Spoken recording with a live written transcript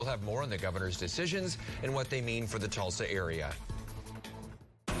have more on the governor's decisions and what they mean for the Tulsa area.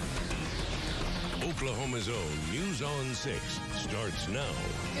 Oklahoma's own News on 6 starts now.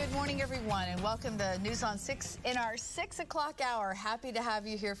 Good morning, everyone, and welcome to News on 6 in our 6 o'clock hour. Happy to have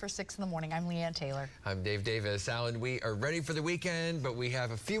you here for 6 in the morning. I'm Leanne Taylor. I'm Dave Davis. Alan, we are ready for the weekend, but we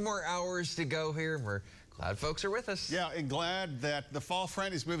have a few more hours to go here, and we're glad folks are with us. Yeah, and glad that the fall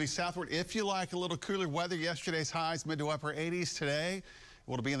front is moving southward. If you like a little cooler weather, yesterday's highs mid to upper 80s today.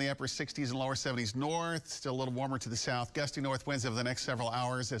 Will be in the upper 60s and lower 70s north. Still a little warmer to the south. Gusty north winds over the next several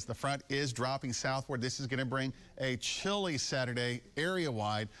hours as the front is dropping southward. This is going to bring a chilly Saturday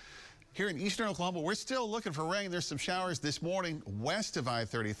area-wide. Here in eastern Oklahoma, we're still looking for rain. There's some showers this morning west of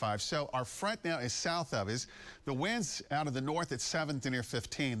I-35. So our front now is south of us. The winds out of the north at 7 to near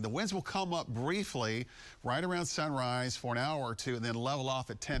 15. The winds will come up briefly right around sunrise for an hour or two and then level off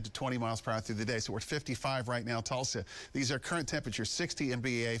at 10 to 20 miles per hour through the day. So we're at 55 right now, Tulsa. These are current temperatures: 60 in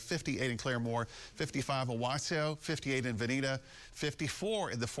BEA, 58 in Claremore, 55 in Wasco, 58 in Veneta,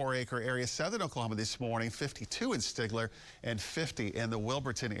 54 in the 4-acre area, southern Oklahoma this morning, 52 in Stigler, and 50 in the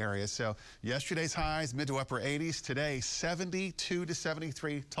Wilburton area. So yesterday's highs mid to upper 80s. Today 72 to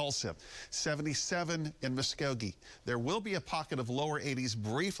 73 Tulsa, 77 in Muskogee. There will be a pocket of lower 80s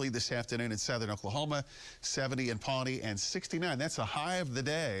briefly this afternoon in southern Oklahoma, 70 in Pawnee, and 69. That's a high of the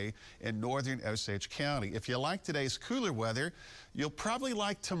day in northern Osage County. If you like today's cooler weather, you'll probably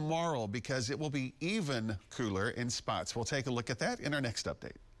like tomorrow because it will be even cooler in spots. We'll take a look at that in our next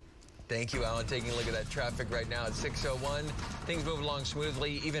update. Thank you, Alan. Taking a look at that traffic right now at 6:01. Things moving along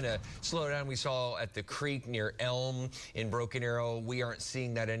smoothly. Even a slowdown we saw at the creek near Elm in Broken Arrow. We aren't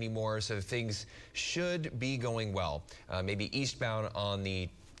seeing that anymore, so things should be going well. Maybe eastbound on the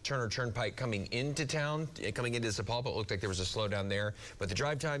Turner Turnpike coming into town, coming into Sapulpa. It looked like there was a slowdown there. But the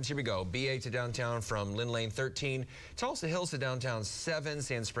drive times, here we go. BA to downtown from Lynn Lane 13. Tulsa Hills to downtown 7.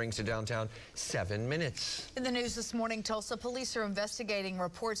 Sand Springs to downtown 7 minutes. In the news this morning, Tulsa police are investigating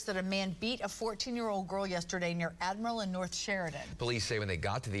reports that a man beat a 14-year-old girl yesterday near Admiral and North Sheridan. Police say when they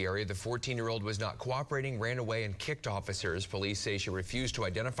got to the area, the 14-year-old was not cooperating, ran away, and kicked officers. Police say she refused to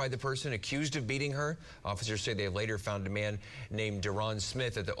identify the person accused of beating her. Officers say they later found a man named Deron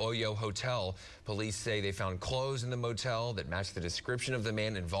Smith at the Oyo Hotel. Police say they found clothes in the motel that matched the description of the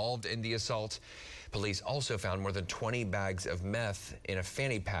man involved in the assault. Police also found more than 20 bags of meth in a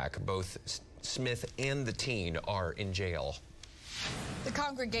fanny pack. Both Smith and the teen are in jail. The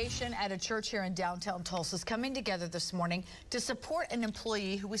congregation at a church here in downtown Tulsa is coming together this morning to support an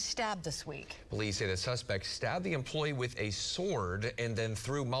employee who was stabbed this week. Police say the suspect stabbed the employee with a sword and then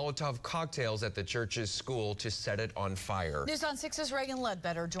threw Molotov cocktails at the church's school to set it on fire. News on 6's Reagan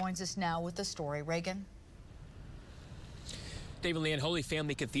Ledbetter joins us now with the story. Reagan. David Leanne, Holy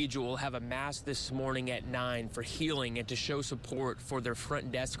Family Cathedral will have a mass this morning at 9 for healing and to show support for their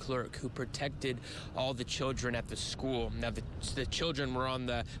front desk clerk who protected all the children at the school. Now, the children were on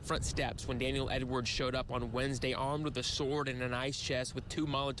the front steps when Daniel Edwards showed up on Wednesday armed with a sword and an ice chest with 2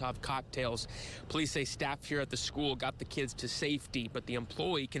 Molotov cocktails. Police say staff here at the school got the kids to safety, but the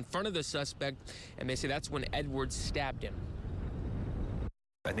employee confronted the suspect, and they say that's when Edwards stabbed him.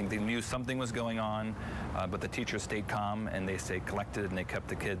 I think they knew something was going on, but the teachers stayed calm and they stayed collected and they kept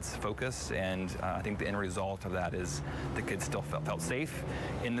the kids focused. And I think the end result of that is the kids still felt safe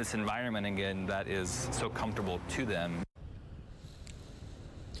in this environment, again, that is so comfortable to them.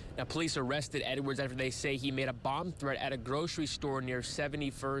 Now, police arrested Edwards after they say he made a bomb threat at a grocery store near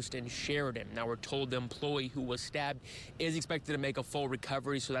 71st and Sheridan. Now, we're told the employee who was stabbed is expected to make a full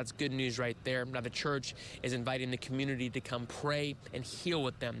recovery, so that's good news right there. Now, the church is inviting the community to come pray and heal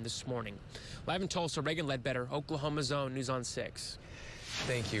with them this morning. Live in Tulsa, Reagan Ledbetter, Oklahoma's own News on 6.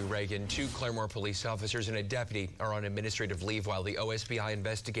 Thank you, Reagan. 2 Claremore police officers and a deputy are on administrative leave while the OSBI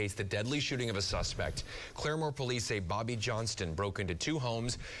investigates the deadly shooting of a suspect. Claremore police say Bobby Johnston broke into 2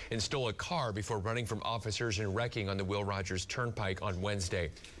 homes and stole a car before running from officers and wrecking on the Will Rogers Turnpike on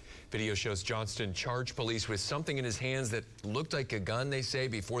Wednesday. Video shows Johnston charged police with something in his hands that looked like a gun, they say,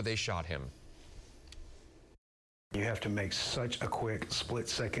 before they shot him. You have to make such a quick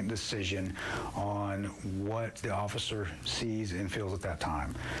split-second decision on what the officer sees and feels at that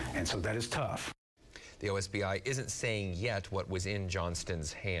time. And so that is tough. The OSBI isn't saying yet what was in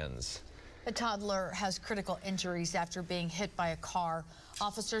Johnston's hands. A toddler has critical injuries after being hit by a car.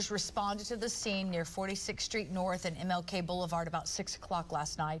 Officers responded to the scene near 46th Street North and MLK Boulevard about 6 o'clock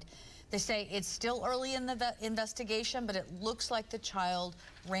last night. They say it's still early in the investigation, but it looks like the child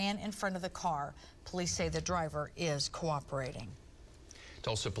ran in front of the car. Police say the driver is cooperating.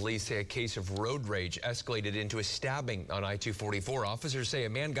 Tulsa police say a case of road rage escalated into a stabbing on I-244. Officers say a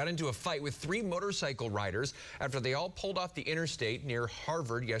man got into a fight with 3 motorcycle riders after they all pulled off the interstate near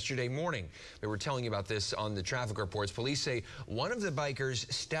Harvard yesterday morning. They were telling you about this on the traffic reports. Police say one of the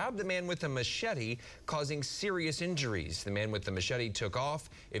bikers stabbed the man with a machete, causing serious injuries. The man with the machete took off.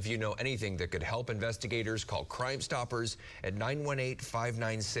 If you know anything that could help investigators, call Crime Stoppers at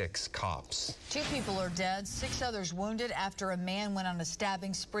 918-596-COPS. 2 people are dead, 6 others wounded after a man went on a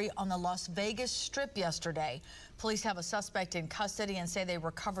stabbing spree on the Las Vegas Strip yesterday. Police have a suspect in custody and say they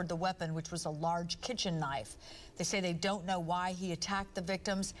recovered the weapon, which was a large kitchen knife. They say they don't know why he attacked the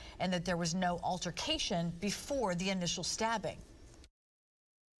victims and that there was no altercation before the initial stabbing.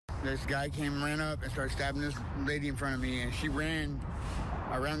 This guy ran up and started stabbing this lady in front of me, and she ran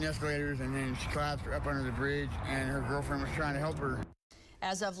around the escalators, and then she collapsed up under the bridge, and her girlfriend was trying to help her.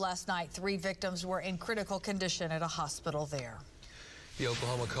 As of last night, 3 victims were in critical condition at a hospital there. The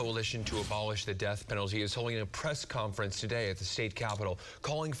Oklahoma Coalition to Abolish the Death Penalty is holding a press conference today at the state capitol,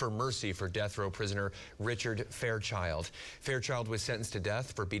 calling for mercy for death row prisoner Richard Fairchild. Fairchild was sentenced to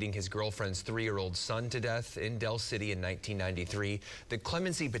death for beating his girlfriend's 3-year-old son to death in Del City in 1993. The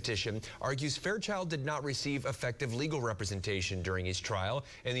clemency petition argues Fairchild did not receive effective legal representation during his trial,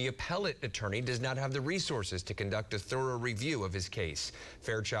 and the appellate attorney does not have the resources to conduct a thorough review of his case.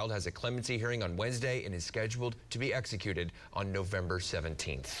 Fairchild has a clemency hearing on Wednesday and is scheduled to be executed on November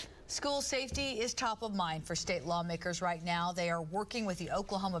 17th. School safety is top of mind for state lawmakers right now. They are working with the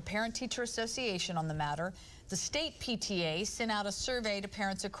Oklahoma Parent-Teacher Association on the matter. The state PTA sent out a survey to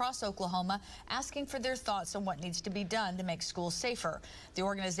parents across Oklahoma asking for their thoughts on what needs to be done to make schools safer. The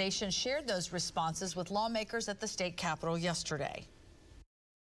organization shared those responses with lawmakers at the state capitol yesterday.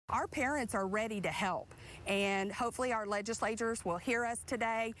 Our parents are ready to help, and hopefully our legislators will hear us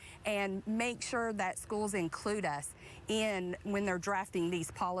today and make sure that schools include us in when they're drafting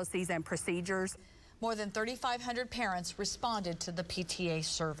these policies and procedures. More than 3,500 parents responded to the PTA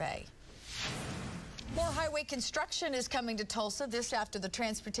survey. More highway construction is coming to Tulsa. This after the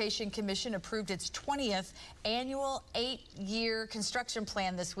Transportation Commission approved its 20th annual 8-year construction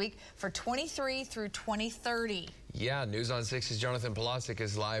plan this week for 23 through 2030. Yeah, News on 6's Jonathan Polasic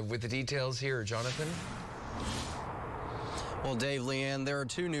is live with the details here. Jonathan? Well, Dave, Leanne, there are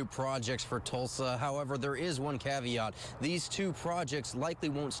 2 new projects for Tulsa. However, there is one caveat. These 2 projects likely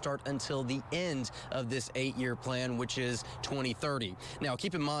won't start until the end of this 8-year plan, which is 2030. Now,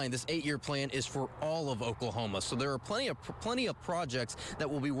 keep in mind, this 8-year plan is for all of Oklahoma, so there are plenty of projects that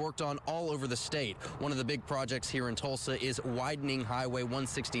will be worked on all over the state. One of the big projects here in Tulsa is widening Highway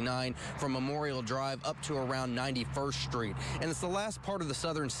 169 from Memorial Drive up to around 91st Street. And it's the last part of the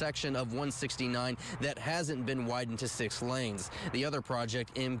southern section of 169 that hasn't been widened to 6 lanes. The other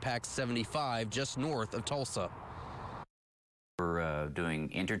project impacts 75 just north of Tulsa. We're doing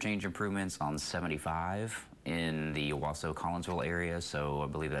interchange improvements on 75 in the Owasso-Collinsville area, so I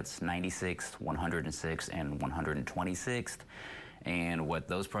believe that's 96th, 106th, and 126th. And what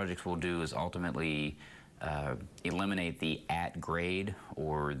those projects will do is ultimately eliminate the at-grade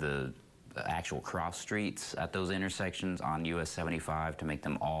or the actual cross streets at those intersections on US 75 to make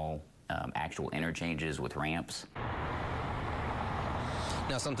them all actual interchanges with ramps.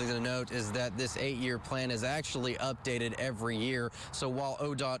 Now, something to note is that this 8-year plan is actually updated every year. So while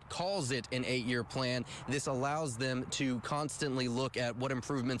ODOT calls it an 8-year plan, this allows them to constantly look at what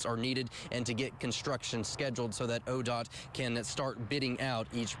improvements are needed and to get construction scheduled so that ODOT can start bidding out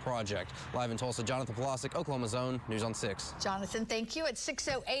each project. Live in Tulsa, Jonathan Polasic, Oklahoma's Own, News on 6. Jonathan, thank you. At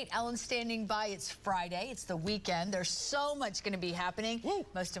 6:08, Ellen standing by. It's Friday. It's the weekend. There's so much going to be happening. Woo.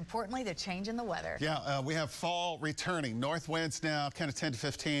 Most importantly, the change in the weather. Yeah, we have fall returning. North winds now kind of 10 to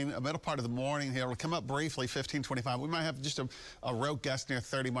 15, a middle part of the morning here. It'll come up briefly, 15, 25. We might have just a rogue gust near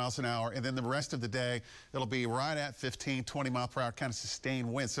 30 miles an hour, and then the rest of the day, it'll be right at 15, 20 mile per hour, kind of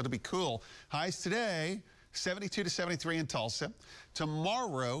sustained winds. So it'll be cool. Highs today, 72 to 73 in Tulsa.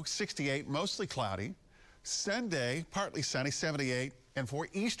 Tomorrow, 68, mostly cloudy. Sunday, partly sunny, 78. And for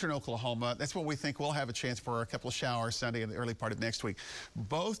eastern Oklahoma, that's what we think we'll have a chance for a couple of showers Sunday and the early part of next week.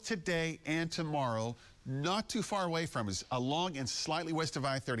 Both today and tomorrow, not too far away from us, along and slightly west of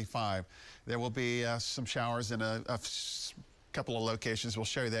I-35, there will be some showers in a couple of locations. We'll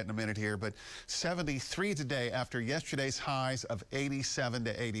show you that in a minute here. But 73 today after yesterday's highs of 87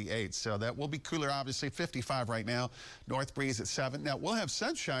 to 88. So that will be cooler, obviously. 55 right now. North breeze at 7. Now, we'll have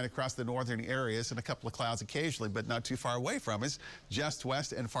sunshine across the northern areas and a couple of clouds occasionally, but not too far away from us. Just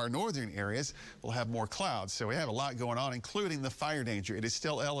west and far northern areas will have more clouds. So we have a lot going on, including the fire danger. It is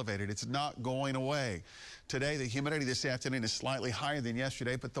still elevated. It's not going away. today. The humidity this afternoon is slightly higher than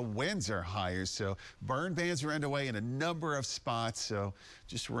yesterday, but the winds are higher. So burn bans are underway in a number of spots. So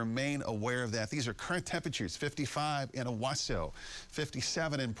just remain aware of that. These are current temperatures: 55 in Owasso,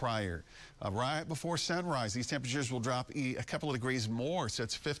 57 in Pryor. Right before sunrise, these temperatures will drop a couple of degrees more. So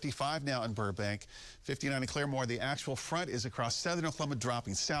it's 55 now in Burbank, 59 in Claremore. The actual front is across southern Oklahoma,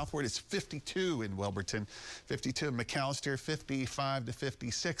 dropping southward. It's 52 in Wilburton, 52 in McAllister, 55 to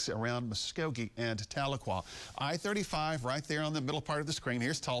 56 around Muskogee and Tahlequah. I-35 right there on the middle part of the screen.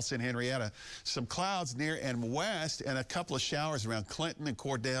 Here's Tulsa and Henrietta. Some clouds near and west, and a couple of showers around Clinton and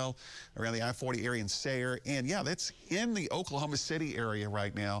Cordell, around the I-40 area in Sayre. And yeah, that's in the Oklahoma City area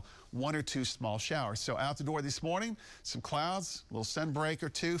right now. 1 or 2 small showers. So out the door this morning, some clouds, a little sun break or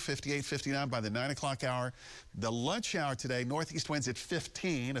two, 58, 59 by the 9 o'clock hour. The lunch hour today, northeast winds at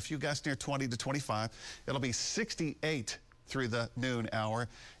 15, a few gusts near 20 to 25. It'll be 68 through the noon hour,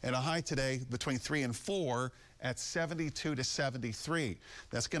 and a high today between 3 and 4 at 72 to 73.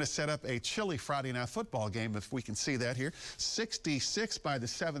 That's going to set up a chilly Friday night football game, if we can see that here. 66 by the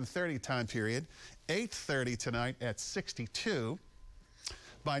 7:30 time period, 8:30 tonight at 62.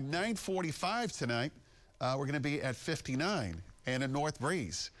 By 9:45 tonight, we're going to be at 59 and a north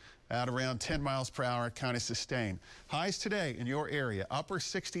breeze at around 10 miles per hour, kind of sustained. Highs today in your area, upper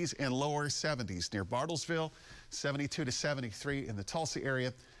 60s and lower 70s near Bartlesville, 72 to 73 in the Tulsa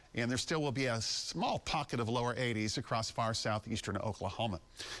area, and there still will be a small pocket of lower 80s across far southeastern Oklahoma.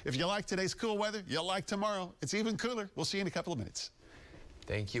 If you like today's cool weather, you'll like tomorrow. It's even cooler. We'll see you in a couple of minutes.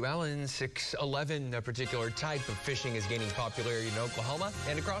 Thank you, Alan. 611, a particular type of fishing is gaining popularity in Oklahoma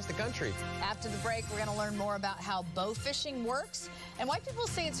and across the country. After the break, we're going to learn more about how bow fishing works and why people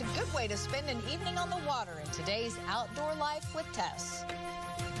say it's a good way to spend an evening on the water in today's Outdoor Life with Tess.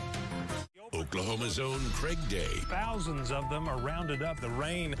 Oklahoma's own Craig Day. Thousands of them are rounded up. The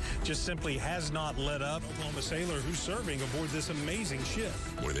rain just simply has not let up. Oklahoma sailor who's serving aboard this amazing ship.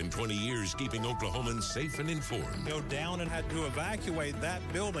 More than 20 years keeping Oklahomans safe and informed. Go down and had to evacuate that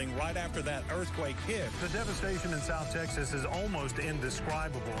building right after that earthquake hit. The devastation in South Texas is almost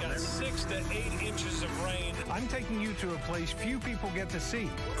indescribable. Got 6 to 8 inches of rain. I'm taking you to a place few people get to see.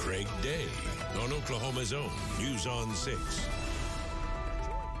 Craig Day on Oklahoma's own News on 6.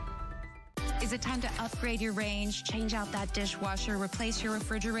 Is it time to upgrade your range, change out that dishwasher, replace your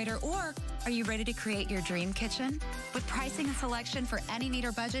refrigerator, or are you ready to create your dream kitchen? With pricing and selection for any need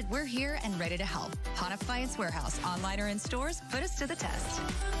or budget, we're here and ready to help. Hahn Appliance Warehouse, online or in stores, put us to the test.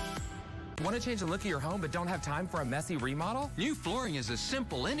 Want to change the look of your home but don't have time for a messy remodel? New flooring is a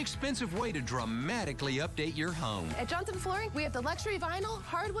simple, inexpensive way to dramatically update your home. At Johnson Flooring, we have the luxury vinyl,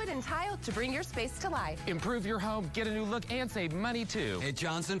 hardwood, and tile to bring your space to life. Improve your home, get a new look, and save money too. At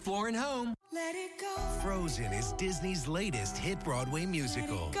Johnson Flooring Home. Let it go. Frozen is Disney's latest hit Broadway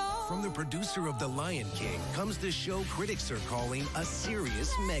musical. From the producer of The Lion King comes the show critics are calling a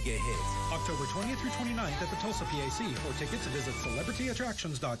serious mega hit. October 20th through 29th at the Tulsa PAC. For tickets, visit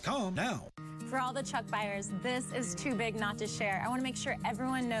celebrityattractions.com now. For all the truck buyers, this is too big not to share. I want to make sure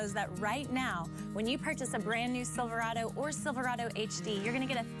everyone knows that right now, when you purchase a brand new Silverado or Silverado HD, you're going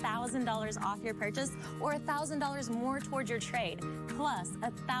to get $1,000 off your purchase or $1,000 more towards your trade, plus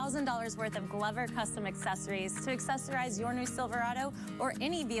 $1,000 worth of Glover custom accessories to accessorize your new Silverado or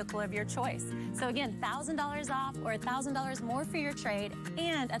any vehicle of your choice. So again, $1,000 off or $1,000 more for your trade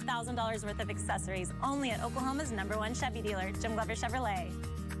and $1,000 worth of accessories only at Oklahoma's #1 Chevy dealer, Jim Glover Chevrolet.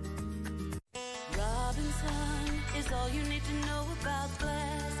 Robinson is all you need to know about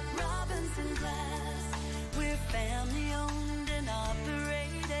glass. Robinson Glass. We're family owned and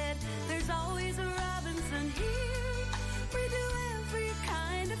operated. There's always a Robinson here. We do every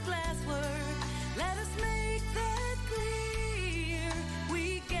kind of glass work. Let us make that clear.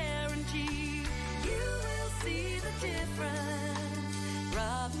 We guarantee you will see the difference.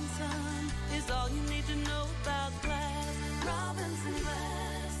 Robinson is all you need to know about glass. Robinson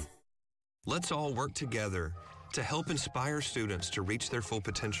Glass. Let's all work together to help inspire students to reach their full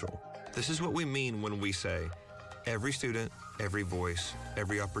potential. This is what we mean when we say, every student, every voice,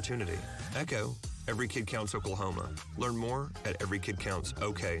 every opportunity. ECHO, Every Kid Counts Oklahoma. Learn more at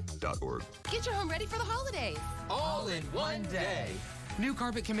everykidcountsok.org. Get your home ready for the holidays. All in one day. New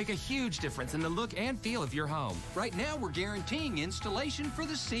carpet can make a huge difference in the look and feel of your home. Right now, we're guaranteeing installation for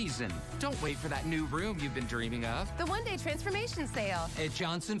the season. Don't wait for that new room you've been dreaming of. The one-day transformation sale. At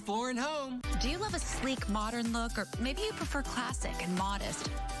Johnson Flooring Home. Do you love a sleek, modern look, or maybe you prefer classic and modest?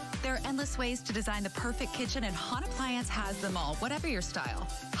 There are endless ways to design the perfect kitchen, and Hahn Appliance has them all, whatever your style.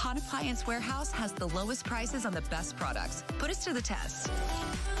 Hahn Appliance Warehouse has the lowest prices on the best products. Put us to the test.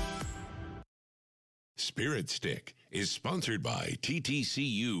 Spirit Stick is sponsored by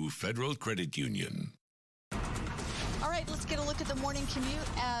TTCU Federal Credit Union. look at the morning commute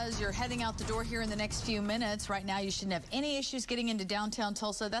as you're heading out the door here in the next few minutes. Right now, you shouldn't have any issues getting into downtown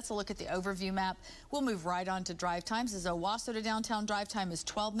Tulsa. That's a look at the overview map. We'll move right on to drive times. As Owasso to downtown drive time is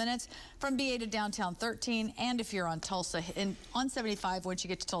 12 minutes. From BA to downtown 13. And if you're on Tulsa, on 75, once you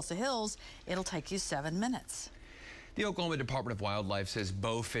get to Tulsa Hills, it'll take you 7 minutes. The Oklahoma Department of Wildlife says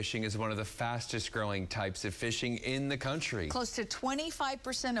bow fishing is one of the fastest growing types of fishing in the country. Close to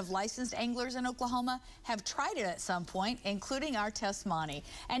 25% of licensed anglers in Oklahoma have tried it at some point, including our Tess Monty.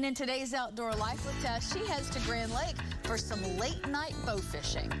 And in today's Outdoor Life with Tess, she heads to Grand Lake for some late night bow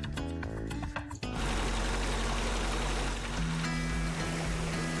fishing.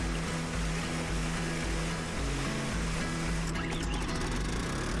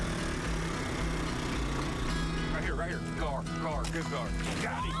 Gar, good gar.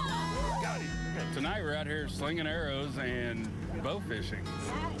 Got him. Got him. Tonight we're out here slinging arrows and bow fishing.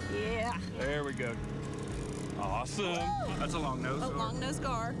 Yeah. There we go. Awesome. That's a long nose. A long nose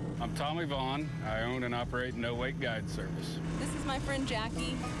gar. I'm Tommy Vaughn. I own and operate No Wake Guide Service. This is my friend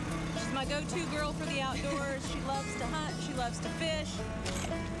Jackie. She's my go-to girl for the outdoors. She loves to hunt. She loves to fish.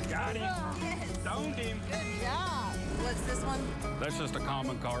 Got him. Yes. Stoned him. Good job. What's this one? That's just a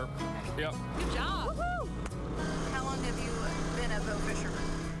common carp. Yep. Good job. Woo-hoo. How long have you been a bow fisherman?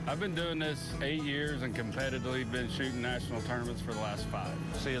 I've been doing this 8 years and competitively been shooting national tournaments for the last 5.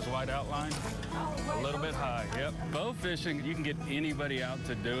 See his white outline? A little bit high, yep. Bow fishing, you can get anybody out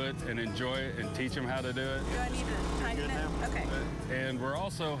to do it and enjoy it and teach them how to do it. Do I need to tighten it? Okay. And we're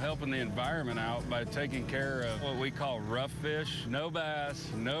also helping the environment out by taking care of what we call rough fish. No bass,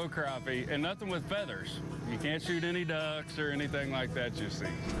 no crappie, and nothing with feathers. You can't shoot any ducks or anything like that you see.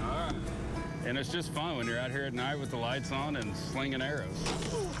 All right. And it's just fun when you're out here at night with the lights on and slinging arrows.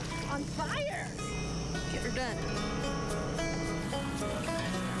 Ooh, on fire! Get her done.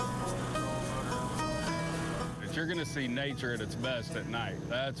 But you're gonna see nature at its best at night.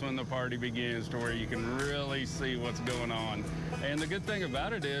 That's when the party begins, to where you can really see what's going on. And the good thing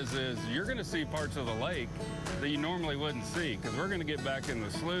about it is you're gonna see parts of the lake that you normally wouldn't see, because we're gonna get back in the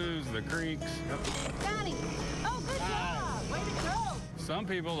sloughs, the creeks. Got him. Oh, good job. Way to go. Some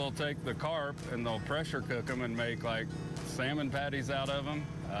people, they'll take the carp and they'll pressure cook them and make like salmon patties out of them.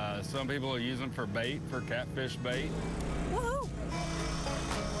 Some people will use them for bait, for catfish bait. Woohoo!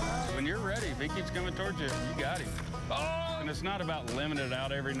 When you're ready, if he keeps coming towards you, you got him. Oh! And it's not about limiting it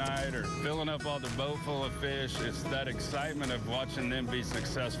out every night or filling up all the boat full of fish. It's that excitement of watching them be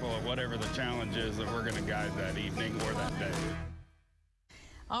successful at whatever the challenge is that we're going to guide that evening or that day.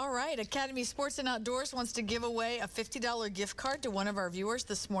 All right, Academy Sports and Outdoors wants to give away a $50 gift card to one of our viewers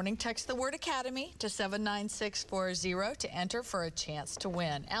this morning. Text the word Academy to 79640 to enter for a chance to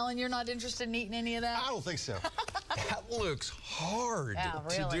win. Alan, you're not interested in eating any of that? I don't think so. That looks hard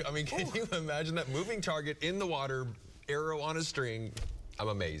really? to do. I mean, can you imagine that? Moving target in the water, arrow on a string. I'm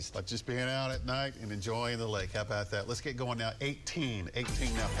amazed. But just being out at night and enjoying the lake. How about that? Let's get going now. 18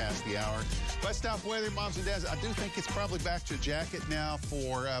 now past the hour. West South weather, moms and dads. I do think it's probably back to a jacket now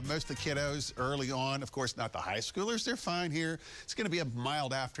for most of the kiddos early on. Of course, not the high schoolers. They're fine here. It's going to be a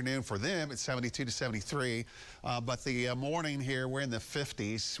mild afternoon for them. It's 72 to 73. But the morning here, we're in the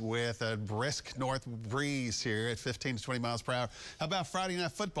 50s with a brisk north breeze here at 15 to 20 miles per hour. How about Friday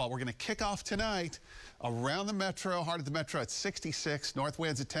Night Football? We're going to kick off tonight around the metro, heart of the metro at 66. North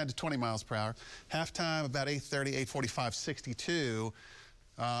winds at 10 to 20 miles per hour. Halftime about 8:30, 8:45, 62.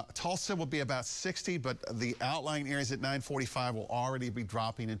 Tulsa will be about 60, but the outlying areas at 9:45 will already be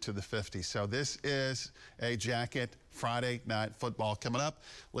dropping into the 50s. So this is a jacket Friday Night Football coming up.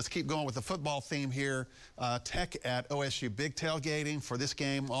 Let's keep going with the football theme here. Tech at OSU. Big tailgating for this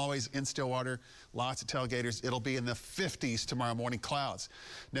game, always in Stillwater. Lots of tailgaters. It'll be in the 50s tomorrow morning, clouds.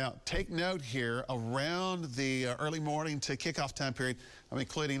 Now, take note here, around the early morning to kickoff time period, I'm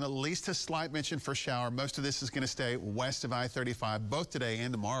including at least a slight mention for shower. Most of this is going to stay west of I-35, both today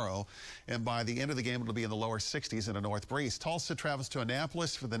and tomorrow. And by the end of the game, it'll be in the lower 60s and a north breeze. Tulsa travels to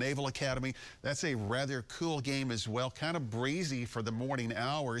Annapolis for the Naval Academy. That's a rather cool game as well. Kind of breezy for the morning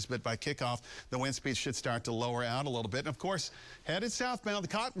hours, but by kickoff, the wind speed should start to lower out a little bit. And of course, headed southbound, the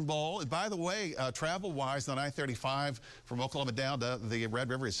Cotton Bowl. And by the way, travel-wise on I-35 from Oklahoma down to the Red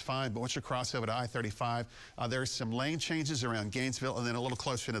River is fine, but once you cross over to I-35, there's some lane changes around Gainesville, and then a little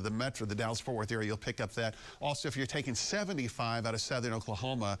closer to the metro, the Dallas-Fort Worth area, you'll pick up that. Also, if you're taking 75 out of southern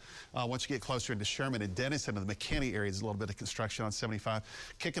Oklahoma, once you get closer into Sherman and Denison and the McKinney area, there's a little bit of construction on 75.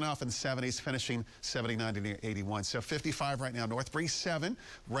 Kicking off in the 70s, finishing 79 to near 81. So 55 right now, north breeze 7.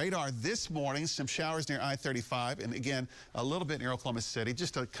 Radar this morning, some showers near I-35. And again, a little bit near Oklahoma City.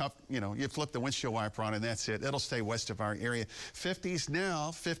 Just a cup, you flip the windshield wiper on and that's it. It'll stay west of our area. 50s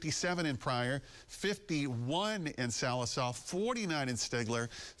now, 57 in Pryor, 51 in Sallisaw, 49 in Stigler,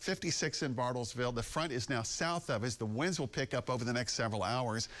 56 in Bartlesville. The front is now south of us. The winds will pick up over the next several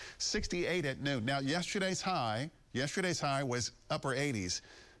hours. 68 at noon. Now, yesterday's high was upper 80s.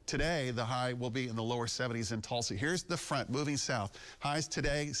 Today, the high will be in the lower 70s in Tulsa. Here's the front moving south. Highs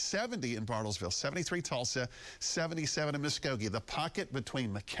today, 70 in Bartlesville, 73 Tulsa, 77 in Muskogee. The pocket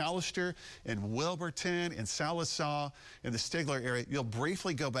between McAllister and Wilburton and Sallisaw in the Stigler area, you'll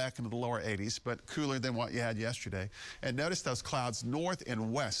briefly go back into the lower 80s, but cooler than what you had yesterday. And notice those clouds north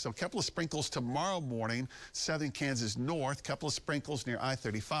and west. So a couple of sprinkles tomorrow morning, southern Kansas north, a couple of sprinkles near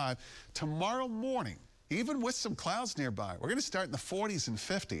I-35. Tomorrow morning, even with some clouds nearby, we're going to start in the 40s and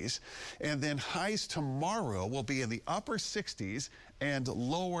 50s, and then highs tomorrow will be in the upper 60s and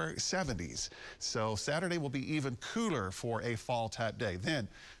lower 70s. So Saturday will be even cooler for a fall-type day. Then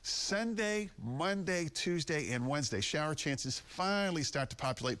Sunday, Monday, Tuesday, and Wednesday, shower chances finally start to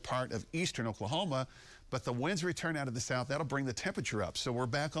populate part of eastern Oklahoma, but the winds return out of the south. That'll bring the temperature up. So we're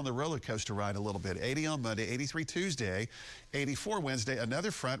back on the roller coaster ride a little bit. 80 on Monday, 83 Tuesday, 84 Wednesday.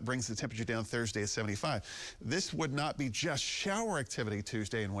 Another front brings the temperature down Thursday at 75. This would not be just shower activity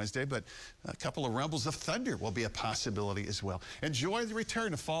Tuesday and Wednesday, but a couple of rumbles of thunder will be a possibility as well. Enjoy the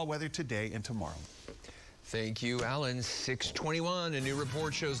return of fall weather today and tomorrow. Thank you, Alan. 621, a new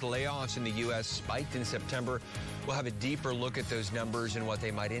report shows layoffs in the U.S. spiked in September. We'll have a deeper look at those numbers and what they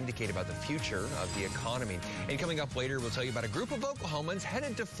might indicate about the future of the economy. And coming up later, we'll tell you about a group of Oklahomans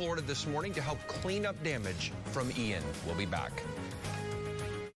headed to Florida this morning to help clean up damage from Ian. We'll be back.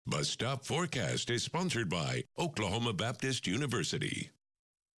 Bus Stop Forecast is sponsored by Oklahoma Baptist University.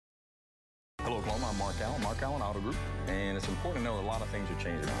 Hello, Oklahoma. I'm Mark Allen, Mark Allen Auto Group. And it's important to know that a lot of things are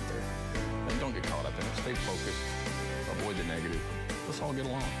changing out there. And don't get caught up in it. Stay focused. Avoid the negative. Let's all get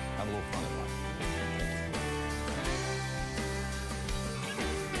along. Have a little fun in life.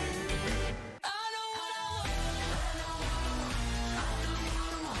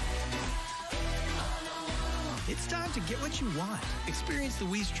 It's time to get what you want. Experience the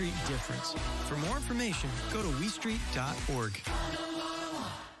We Street difference. For more information, go to westreet.org.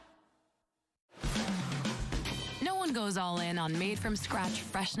 No one goes all in on made-from-scratch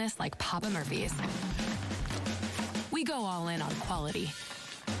freshness like Papa Murphy's. We go all in on quality.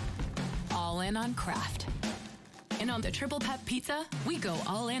 All in on craft. And on the Triple Pep Pizza, we go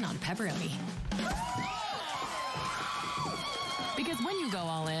all in on pepperoni. Because when you go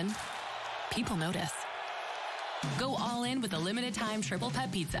all in, people notice. Go all in with a limited-time Triple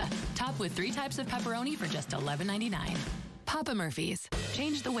Pep Pizza, topped with 3 types of pepperoni for just $11.99. Papa Murphy's.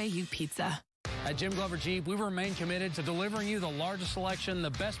 Change the way you pizza. At Jim Glover Jeep, we remain committed to delivering you the largest selection,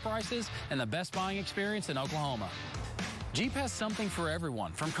 the best prices, and the best buying experience in Oklahoma. Jeep has something for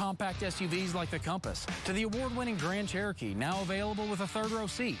everyone, from compact SUVs like the Compass to the award-winning Grand Cherokee, now available with a 3rd-row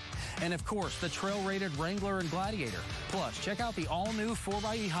seat. And of course, the trail-rated Wrangler and Gladiator. Plus, check out the all-new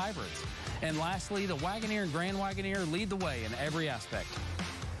 4xe hybrids. And lastly, the Wagoneer and Grand Wagoneer lead the way in every aspect.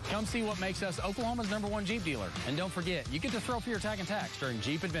 Come see what makes us Oklahoma's #1 Jeep dealer. And don't forget, you get to throw for your tag and tax during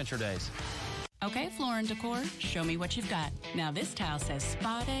Jeep Adventure Days. Okay, Floor & Decor, show me what you've got. Now this tile says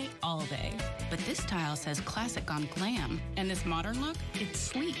spa day all day, but this tile says classic on glam. And this modern look, it's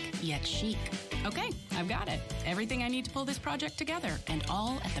sleek yet chic. Okay, I've got it. Everything I need to pull this project together, and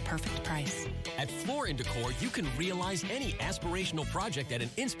all at the perfect price. At Floor & Decor, you can realize any aspirational project at an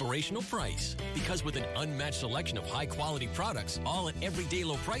inspirational price. Because with an unmatched selection of high-quality products, all at everyday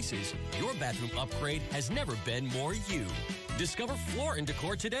low prices, your bathroom upgrade has never been more you. Discover Floor &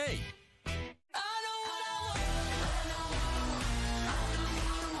 Decor today.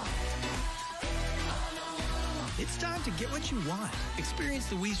 It's time to get what you want. Experience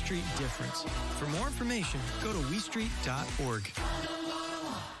the We Street difference. For more information, go to westreet.org.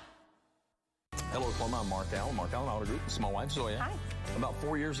 Hello, Oklahoma. I'm Mark Allen, Mark Allen Auto Group. This is my wife, Zoya. Hi. About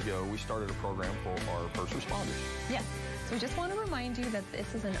 4 years ago, we started a program for our first responders. Yes. So we just want to remind you that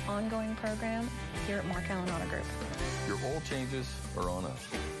this is an ongoing program here at Mark Allen Auto Group. Your oil changes are on us.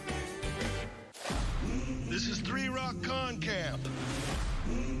 This is 3 Rock Con Camp.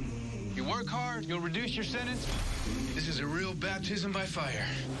 You work hard, you'll reduce your sentence. This is a real baptism by fire.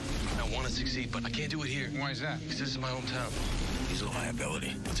 I want to succeed, but I can't do it here. Why is that? Because this is my hometown. He's a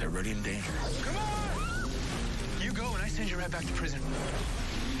liability. It's already in danger. Come on! You go and I send you right back to prison.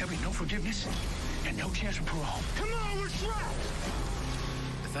 There'll be no forgiveness and no chance for parole. Come on, we're trapped!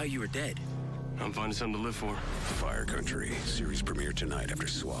 I thought you were dead. I'm finding something to live for. Fire Country, series premiere tonight after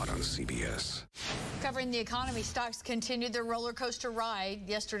SWAT on CBS. Covering the economy, stocks continued their roller coaster ride.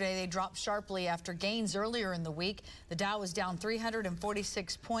 Yesterday, they dropped sharply after gains earlier in the week. The Dow was down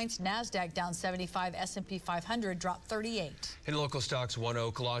 346 points, NASDAQ down 75, S&P 500 dropped 38. In local stocks,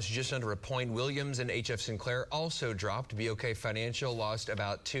 ONEOK lost just under a point. Williams and HF Sinclair also dropped. BOK Financial lost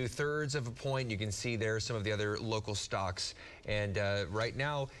about 2/3 of a point. You can see there some of the other local stocks. And right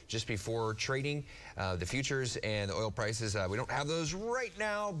now, just before trading, the futures and the oil prices, we don't have those right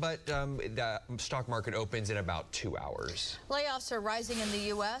now, but the stock market opens in about 2 hours. Layoffs are rising in the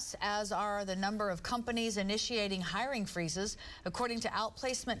U.S., as are the number of companies initiating hiring freezes. According to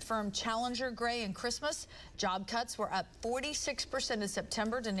outplacement firm Challenger, Gray & Christmas, job cuts were up 46% in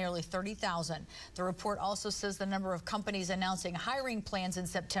September to nearly 30,000. The report also says the number of companies announcing hiring plans in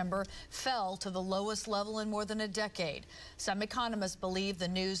September fell to the lowest level in more than a decade. Some economists believe the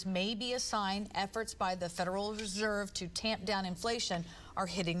news may be a sign efforts by the Federal Reserve to tamp down inflation are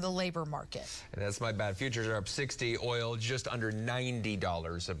hitting the labor market. And that's my bad. Futures are up 60, oil just under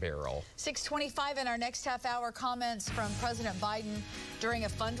 $90 a barrel. 6:25 in our next half hour. Comments from President Biden during a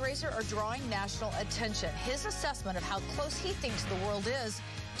fundraiser are drawing national attention. His assessment of how close he thinks the world is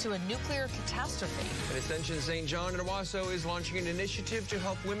to a nuclear catastrophe. And Ascension St. John in Owasso is launching an initiative to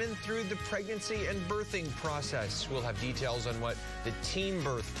help women through the pregnancy and birthing process. We'll have details on what the Teen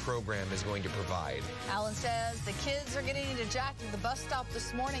Birth program is going to provide. Alan says the kids are getting into Jack at the bus stop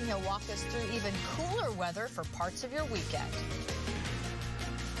this morning. He'll walk us through even cooler weather for parts of your weekend.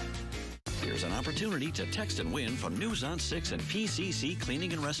 Here's an opportunity to text and win from News on 6 and PCC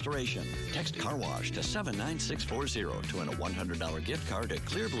Cleaning and Restoration. Text Car Wash to 79640 to win a $100 gift card at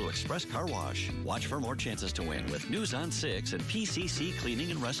Clear Blue Express Car Wash. Watch for more chances to win with News on 6 and PCC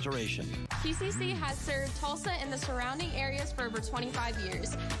Cleaning and Restoration. PCC has served Tulsa and the surrounding areas for over 25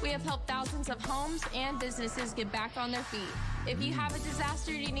 years. We have helped thousands of homes and businesses get back on their feet. If you have a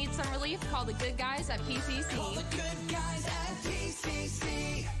disaster and you need some relief, call the good guys at PCC. Call the good guys at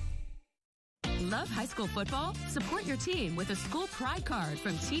PCC. Love high school football? Support your team with a school pride card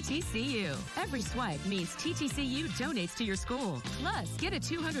from TTCU. Every swipe means TTCU donates to your school. Plus, get a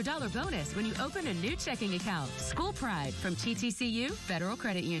 $200 bonus when you open a new checking account. School pride from TTCU Federal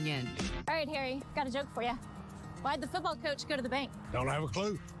Credit Union. All right, Harry, got a joke for you. Why'd the football coach go to the bank? Don't have a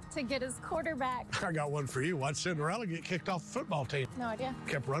clue. To get his quarterback. I got one for you. Why'd Cinderella get kicked off the football team? No idea.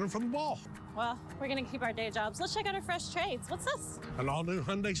 Kept running from the ball. Well, we're going to keep our day jobs. Let's check out our fresh trades. What's this? An all-new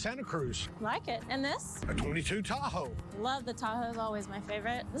Hyundai Santa Cruz. Like it. And this? A 22 Tahoe. Love the Tahoe. Always my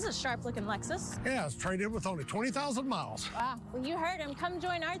favorite. This is a sharp-looking Lexus. Yeah, it's traded with only 20,000 miles. Wow. Well, you heard him. Come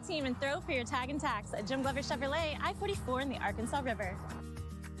join our team and throw for your tag and tax at Jim Glover Chevrolet, I-44 in the Arkansas River.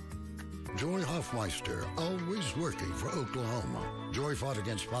 Joy Hoffmeister, always working for Oklahoma. Joy fought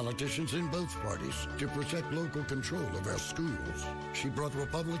against politicians in both parties to protect local control of our schools. She brought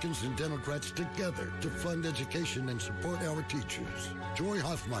Republicans and Democrats together to fund education and support our teachers. Joy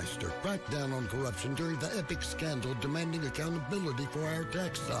Hoffmeister cracked down on corruption during the epic scandal demanding accountability for our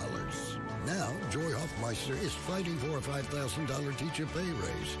tax dollars. Now, Joy Hoffmeister is fighting for a $5,000 teacher pay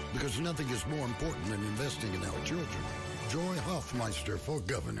raise because nothing is more important than investing in our children. Joy Hoffmeister for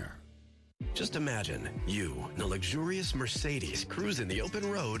governor. Just imagine you in a luxurious Mercedes cruising the open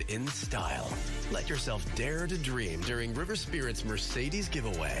road in style. Let yourself dare to dream during River Spirit's Mercedes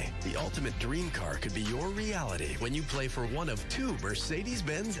giveaway. The ultimate dream car could be your reality when you play for one of 2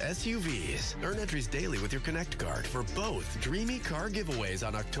 Mercedes-Benz SUVs. Earn entries daily with your Connect card for both dreamy car giveaways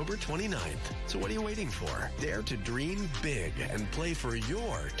on October 29th. So what are you waiting for? Dare to dream big and play for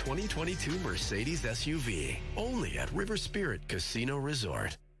your 2022 Mercedes SUV. Only at River Spirit Casino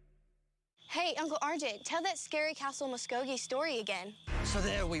Resort. Hey, Uncle RJ, tell that scary Castle Muskogee story again. So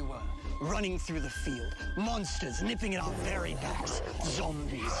there we were, running through the field, monsters nipping at our very backs,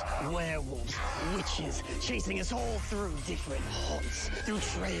 zombies, werewolves, witches, chasing us all through different haunts, through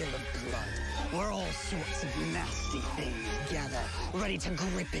trail of blood, where all sorts of nasty things gather, ready to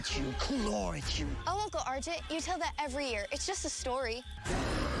grip at you, claw at you. Oh, Uncle RJ, you tell that every year. It's just a story.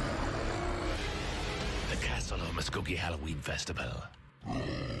 The Castle of Muskogee Halloween Festival.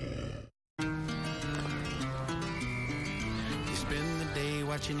 Spend the day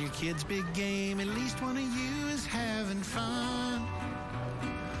watching your kids' big game. At least one of you is having fun.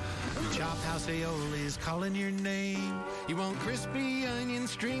 The Chop House aioli is calling your name. You want crispy onion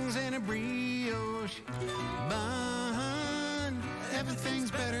strings and a brioche bun.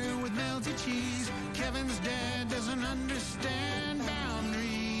 Everything's better with melted cheese. Kevin's dad doesn't understand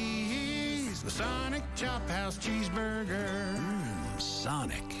boundaries. The Sonic Chop House cheeseburger.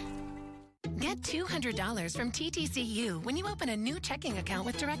 Sonic. Get $200 from TTCU when you open a new checking account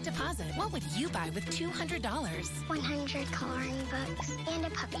with direct deposit. What would you buy with $200? 100 coloring books and a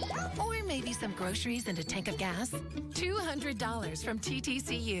puppy. Or maybe some groceries and a tank of gas? $200 from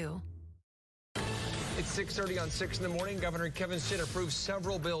TTCU. It's 6:30 on 6 in the morning. Governor Kevin Stitt approved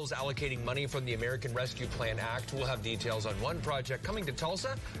several bills allocating money from the American Rescue Plan Act. We'll have details on one project coming to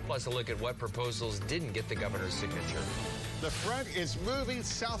Tulsa, plus a look at what proposals didn't get the governor's signature. The front is moving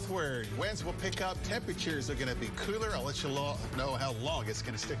southward. Winds will pick up. Temperatures are going to be cooler. I'll let you know how long it's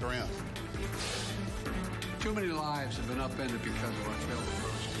going to stick around. Too many lives have been upended because of our failed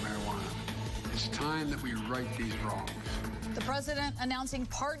approach to marijuana. It's time that we right these wrongs. The president announcing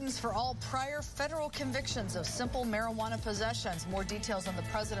pardons for all prior federal convictions of simple marijuana possessions. More details on the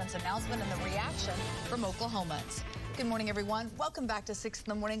president's announcement and the reaction from Oklahomans. Good morning, everyone. Welcome back to 6 in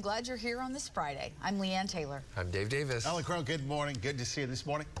the morning. Glad you're here on this Friday. I'm Leanne Taylor. I'm Dave Davis. Alan Crow, good morning. Good to see you this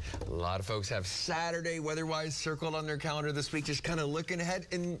morning. A lot of folks have Saturday weather-wise circled on their calendar this week, just kind of looking ahead,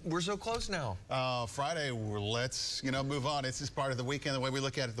 and we're so close now. Friday, let's, move on. This is part of the weekend, the way we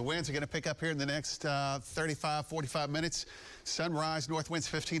look at it. The winds are going to pick up here in the next 35, 45 minutes. Sunrise, north winds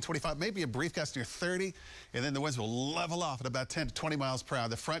 15, 25, maybe a brief gust near 30, and then the winds will level off at about 10 to 20 miles per hour.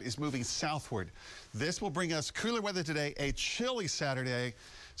 The front is moving southward. This will bring us cooler weather today, a chilly Saturday.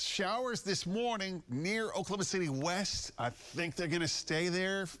 Showers this morning near Oklahoma City West. I think they're going to stay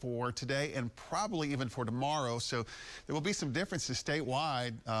there for today and probably even for tomorrow. So there will be some differences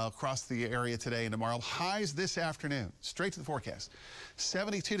statewide across the area today and tomorrow. Highs this afternoon. Straight to the forecast.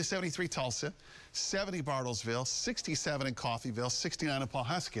 72 to 73 Tulsa, 70 Bartlesville, 67 in Coffeyville, 69 in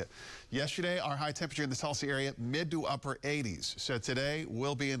Pawhuska. Yesterday, our high temperature in the Tulsa area, mid to upper 80s. So today,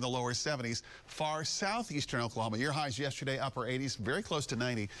 we'll be in the lower 70s. Far southeastern Oklahoma, your highs yesterday, upper 80s, very close to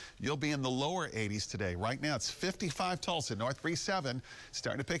 90. You'll be in the lower 80s today. Right now, it's 55 Tulsa, North Breeze 7,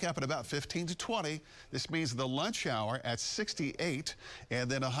 starting to pick up at about 15 to 20. This means the lunch hour at 68, and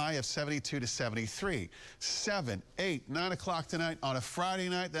then a high of 72 to 73. 7, 8, 9 o'clock tonight on a Friday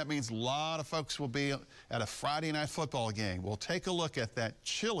night. That means a lot of folks will be at a Friday night football game. We'll take a look at that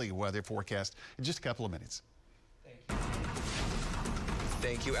chilly weather forecast in just a couple of minutes.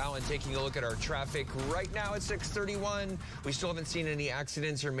 Thank you, Alan. Taking a look at our traffic right now at 6:31. We still haven't seen any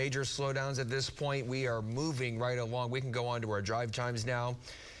accidents or major slowdowns at this point. We are moving right along. We can go on to our drive times now.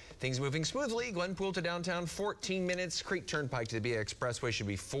 Things moving smoothly. Glenpool to downtown, 14 minutes. Creek Turnpike to the BA Expressway should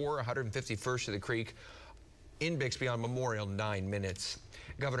be 4. 151st to the Creek. In Bixby on Memorial, 9 minutes.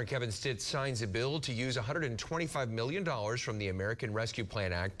 Governor Kevin Stitt signs a bill to use $125 million from the American Rescue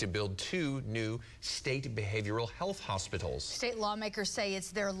Plan Act to build 2 new state behavioral health hospitals. State lawmakers say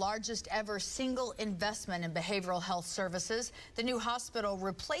it's their largest ever single investment in behavioral health services. The new hospital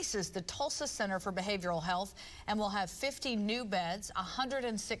replaces the Tulsa Center for Behavioral Health and will have 50 new beds,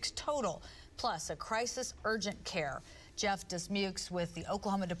 106 total, plus a crisis urgent care. Jeff Dismukes with the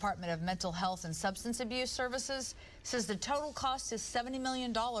Oklahoma Department of Mental Health and Substance Abuse Services says the total cost is $70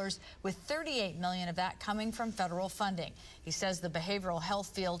 million, with $38 million of that coming from federal funding. He says the behavioral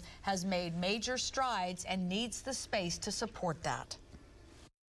health field has made major strides and needs the space to support that.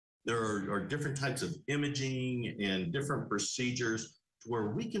 There are different types of imaging and different procedures where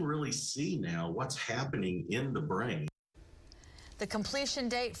we can really see now what's happening in the brain. The completion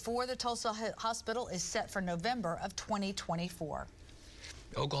date for the Tulsa Hospital is set for November of 2024.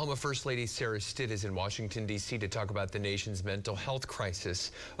 Oklahoma First Lady Sarah Stitt is in Washington, D.C. to talk about the nation's mental health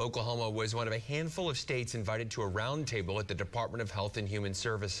crisis. Oklahoma was one of a handful of states invited to a roundtable at the Department of Health and Human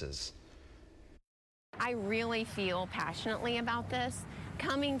Services. I really feel passionately about this,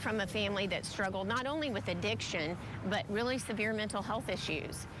 coming from a family that struggled not only with addiction, but really severe mental health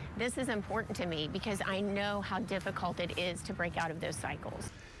issues. This is important to me because I know how difficult it is to break out of those cycles.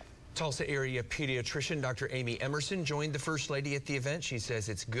 Tulsa area pediatrician Dr. Amy Emerson joined the First Lady at the event. She says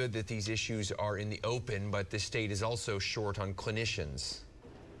it's good that these issues are in the open, but the state is also short on clinicians.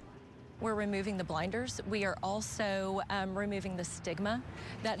 We're removing the blinders. We are also removing the stigma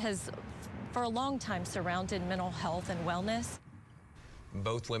that has for a long time surrounded mental health and wellness.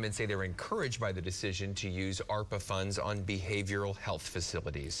 Both women say they're encouraged by the decision to use ARPA funds on behavioral health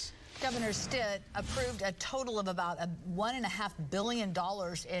facilities. Governor Stitt approved a total of about $1.5 billion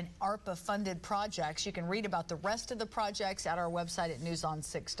in ARPA-funded projects. You can read about the rest of the projects at our website at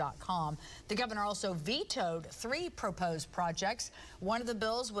newson6.com. The governor also vetoed 3 proposed projects. One of the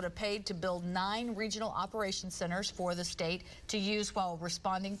bills would have paid to build 9 regional operations centers for the state to use while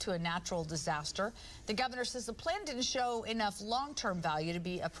responding to a natural disaster. The governor says the plan didn't show enough long-term value to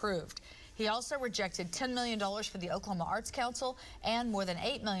be approved. He also rejected $10 million for the Oklahoma Arts Council and more than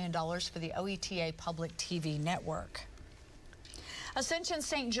 $8 million for the OETA Public TV Network. Ascension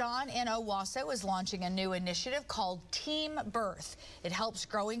St. John in Owasso is launching a new initiative called Team Birth. It helps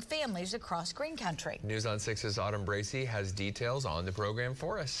growing families across Green Country. News on 6's Autumn Bracey has details on the program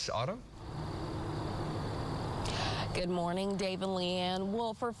for us. Autumn? Good morning, Dave and Leanne.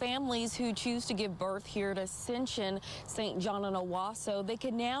 Well, for families who choose to give birth here at Ascension St. John in Owasso, they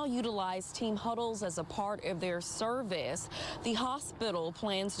can now utilize team huddles as a part of their service. The hospital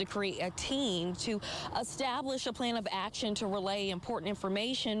plans to create a team to establish a plan of action to relay important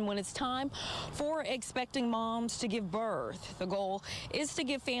information when it's time for expecting moms to give birth. The goal is to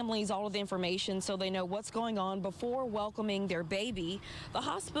give families all of the information so they know what's going on before welcoming their baby. The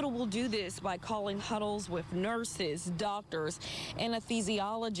hospital will do this by calling huddles with nurses, doctors,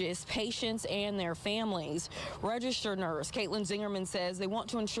 anesthesiologists, patients, and their families. Registered nurse Caitlin Zingerman says they want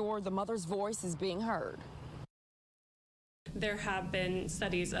to ensure the mother's voice is being heard. There have been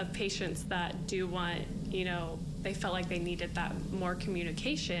studies of patients that do want, they felt like they needed that more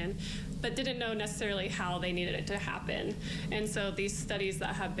communication, but didn't know necessarily how they needed it to happen. And so these studies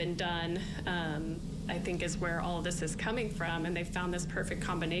that have been done, I think is where all of this is coming from, and they found this perfect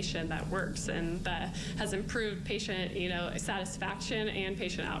combination that works and that has improved patient, satisfaction and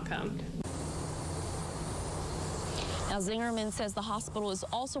patient outcome. Now, Zingerman says the hospital is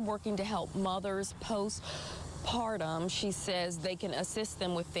also working to help mothers postpartum. She says they can assist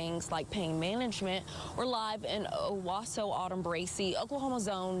them with things like pain management. We're live in Owasso. Autumn Bracey, Oklahoma's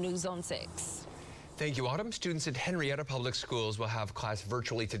Own News on 6. Thank you, Autumn. Students at Henrietta Public Schools will have class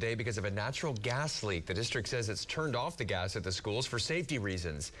virtually today because of a natural gas leak. The district says it's turned off the gas at the schools for safety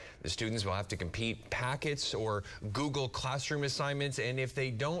reasons. The students will have to complete packets or Google Classroom assignments, and if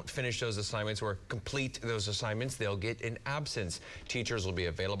they don't finish those assignments or complete those assignments, they'll get an absence. Teachers will be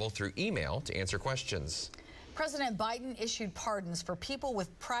available through email to answer questions. President Biden issued pardons for people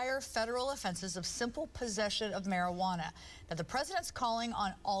with prior federal offenses of simple possession of marijuana. Now, the president's calling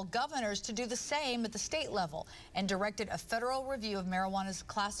on all governors to do the same at the state level and directed a federal review of marijuana's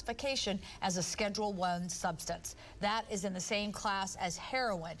classification as a Schedule I substance. That is in the same class as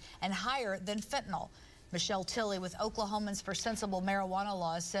heroin and higher than fentanyl. Michelle Tilley with Oklahomans for Sensible Marijuana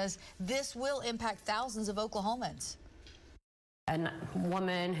Laws says this will impact thousands of Oklahomans. A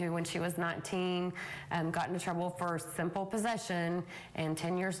woman who, when she was 19, got into trouble for simple possession, and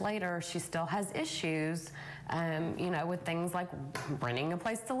 10 years later, she still has issues, with things like renting a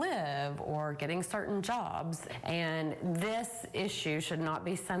place to live or getting certain jobs. And this issue should not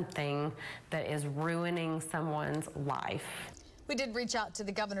be something that is ruining someone's life. We did reach out to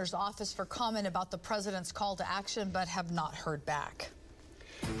the governor's office for comment about the president's call to action, but have not heard back.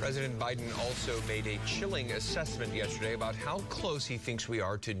 President Biden also made a chilling assessment yesterday about how close he thinks we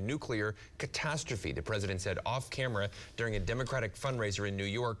are to nuclear catastrophe. The president said off camera during a Democratic fundraiser in New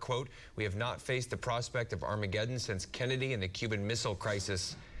York, quote, "We have not faced the prospect of Armageddon since Kennedy and the Cuban Missile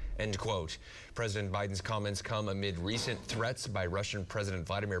Crisis." End quote. President Biden's comments come amid recent threats by Russian President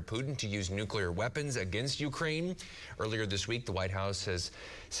Vladimir Putin to use nuclear weapons against Ukraine. Earlier this week, the White House says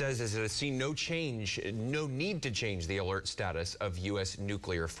it has seen no need to change the alert status of U.S.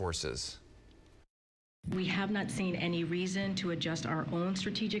 nuclear forces. We have not seen any reason to adjust our own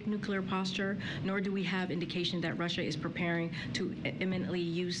strategic nuclear posture, nor do we have indication that Russia is preparing to imminently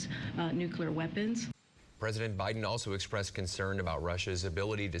use nuclear weapons. President Biden also expressed concern about Russia's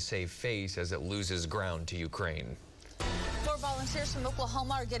ability to save face as it loses ground to Ukraine. Floor volunteers from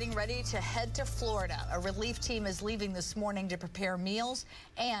Oklahoma are getting ready to head to Florida. A relief team is leaving this morning to prepare meals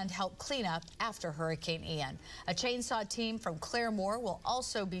and help clean up after Hurricane Ian. A chainsaw team from Claremore will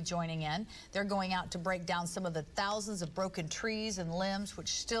also be joining in. They're going out to break down some of the thousands of broken trees and limbs which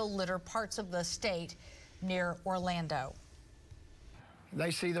still litter parts of the state near Orlando. They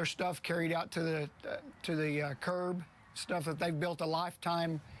see their stuff carried out to the curb, stuff that they've built a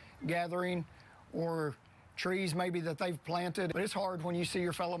lifetime gathering, or trees maybe that they've planted. But it's hard when you see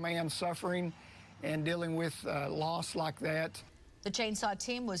your fellow man suffering and dealing with loss like that. The chainsaw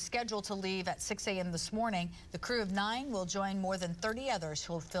team was scheduled to leave at 6 a.m. this morning. The crew of 9 will join more than 30 others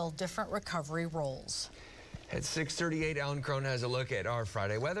who will fill different recovery roles. At 6:38, Alan Crone has a look at our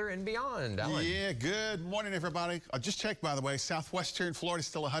Friday weather and beyond. Alan. Yeah, good morning, everybody. I just checked, by the way, southwestern Florida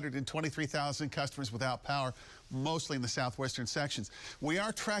still 123,000 customers without power, mostly in the southwestern sections. We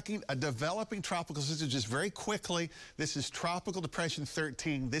are tracking a developing tropical system just very quickly. This is Tropical Depression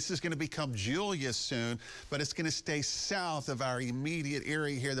 13. This is going to become Julius soon, but it's going to stay south of our immediate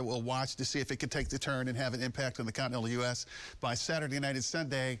area here that we'll watch to see if it can take the turn and have an impact on the continental U.S. By Saturday night and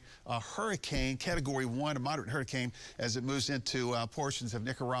Sunday, a hurricane, Category 1, a moderate hurricane, as it moves into portions of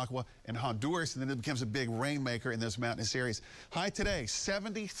Nicaragua and Honduras, and then it becomes a big rainmaker in those mountainous areas. High today,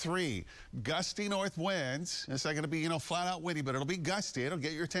 73, gusty north winds. It's not going to be, flat out windy, but it'll be gusty. It'll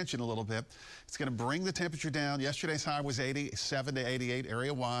get your attention a little bit. It's going to bring the temperature down. Yesterday's high was 87 to 88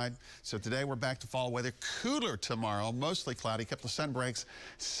 area wide. So today we're back to fall weather. Cooler tomorrow, mostly cloudy. A couple of sun breaks.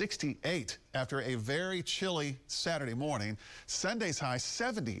 68 after a very chilly Saturday morning. Sunday's high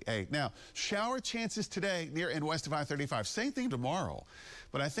 78. Now, shower chances today near and west of I-35. Same thing tomorrow.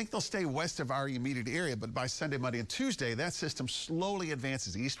 But I think they'll stay west of our immediate area. But by Sunday, Monday, and Tuesday, that system slowly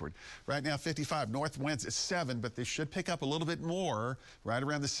advances eastward. Right now, 55. North winds at 7, but they should pick up a little bit more right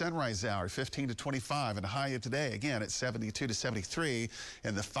around the sunrise hour, 15 to 25. And high of today, again, at 72 to 73.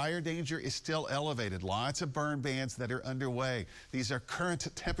 And the fire danger is still elevated. Lots of burn bans that are underway. These are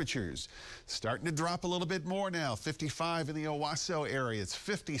current temperatures. Starting to drop a little bit more now. 55 in the Owasso area. It's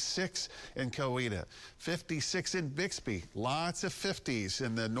 56 in Coweta. 56 in Bixby. Lots of 50s.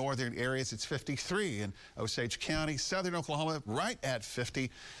 In the northern areas, it's 53 in Osage County. Southern Oklahoma, right at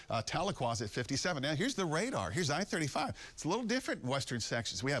 50. Tahlequah's at 57. Now, here's the radar. Here's I-35. It's a little different in western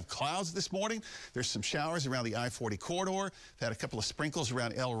sections. We have clouds this morning. There's some showers around the I-40 corridor. We've had a couple of sprinkles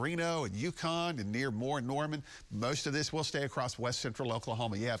around El Reno and Yukon and near Moore and Norman. Most of this will stay across west central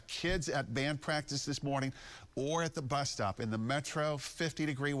Oklahoma. You have kids at band practice this morning or at the bus stop. In the metro,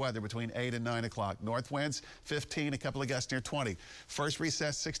 50-degree weather between 8 and 9 o'clock. North winds, 15, a couple of gusts near 20. First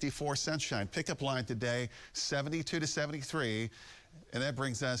recess, 64 sunshine. Pickup line today, 72 to 73. And that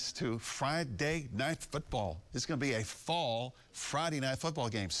brings us to Friday night football. It's going to be a fall Friday night football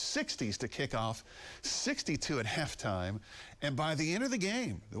game. 60s to kick off, 62 at halftime. And by the end of the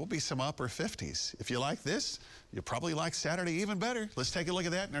game, there will be some upper 50s. If you like this, you'll probably like Saturday even better. Let's take a look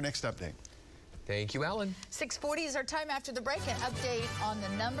at that in our next update. Thank you, Alan. 6:40 is our time after the break. An update on the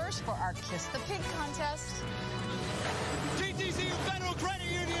numbers for our Kiss the Pig contest. TTCU Federal Credit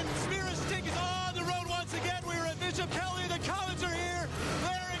Union Spirit Stick is on the road once again. We're at Bishop Kelly. The Collins are here.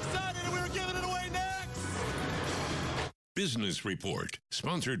 They're excited, and we're giving it away next. Business Report,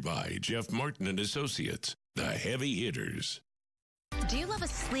 sponsored by Jeff Martin and Associates, the heavy hitters. Do you love a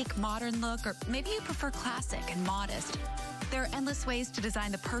sleek, modern look, or maybe you prefer classic and modest? There are endless ways to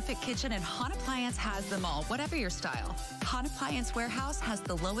design the perfect kitchen, and Hahn Appliance has them all, whatever your style. Hahn Appliance Warehouse has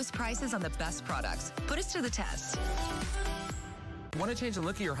the lowest prices on the best products. Put us to the test. Want to change the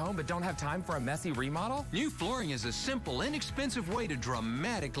look of your home but don't have time for a messy remodel? New flooring is a simple, inexpensive way to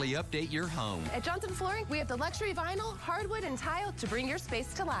dramatically update your home. At Johnson Flooring, we have the luxury vinyl, hardwood, and tile to bring your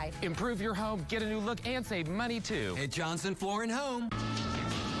space to life. Improve your home, get a new look, and save money too. At Johnson Flooring Home.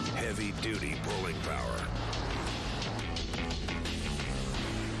 Heavy-duty pulling power.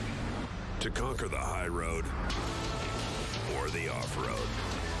 To conquer the high road or the off-road.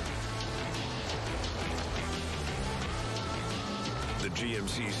 The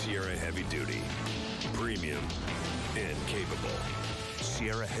GMC Sierra Heavy Duty. Premium and capable.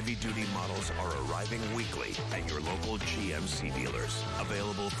 Sierra Heavy Duty models are arriving weekly at your local GMC dealers.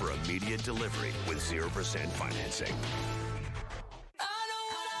 Available for immediate delivery with 0% financing.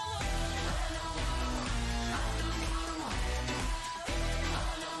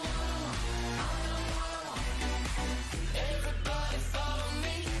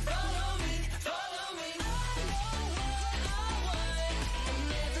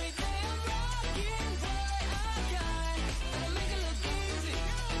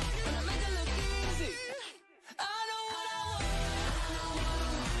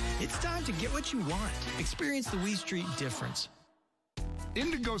 It's time to get what you want. Experience the We Street difference.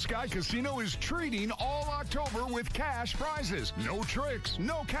 Indigo Sky Casino is treating all October with cash prizes. No tricks,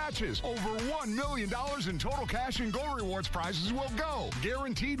 no catches. Over $1 million in total cash and gold rewards prizes will go.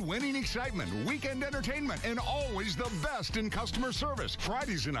 Guaranteed winning excitement, weekend entertainment, and always the best in customer service.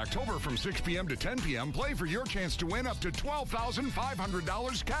 Fridays in October from 6 p.m. to 10 p.m. Play for your chance to win up to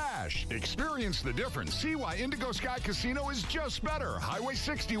 $12,500 cash. Experience the difference. See why Indigo Sky Casino is just better. Highway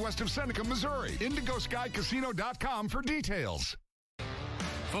 60 west of Seneca, Missouri. IndigoSkyCasino.com for details.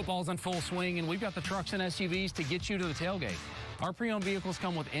 Football's in full swing, and we've got the trucks and SUVs to get you to the tailgate. Our pre-owned vehicles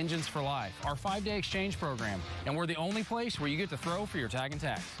come with Engines for Life, our 5-day exchange program, and we're the only place where you get to throw for your tag and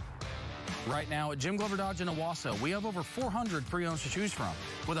tax. Right now at Jim Glover Dodge in Owasso, we have over 400 pre-owns to choose from,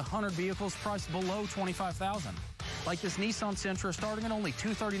 with 100 vehicles priced below $25,000. Like this Nissan Sentra starting at only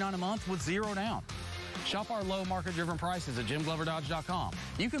 $239 a month with 0 down. Shop our low market-driven prices at JimGloverDodge.com.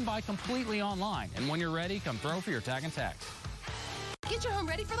 You can buy completely online, and when you're ready, come throw for your tag and tax. Get your home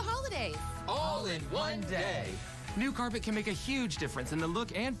ready for the holidays. All in one day. New carpet can make a huge difference in the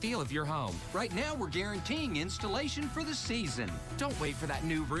look and feel of your home. Right now, we're guaranteeing installation for the season. Don't wait for that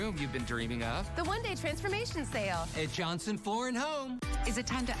new room you've been dreaming of. The one-day transformation sale at Johnson Floor and Home. Is it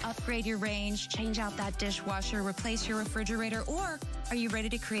time to upgrade your range, change out that dishwasher, replace your refrigerator, or are you ready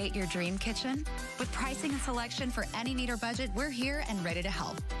to create your dream kitchen? With pricing and selection for any need or budget, we're here and ready to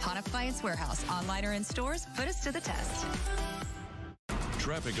help. Han Appliance Warehouse, online or in stores, put us to the test.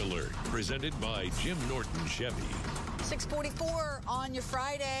 Traffic Alert, presented by Jim Norton Chevy. 6:44 on your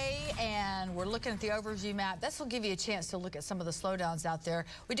Friday, and we're looking at the overview map. This will give you a chance to look at some of the slowdowns out there.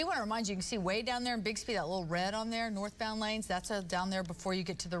 We do want to remind you, you can see way down there in Bixby, that little red on there, northbound lanes, that's down there before you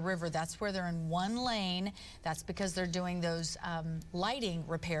get to the river. That's where they're in one lane. That's because they're doing those lighting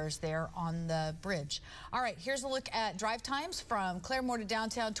repairs there on the bridge. All right, here's a look at drive times from Claremore to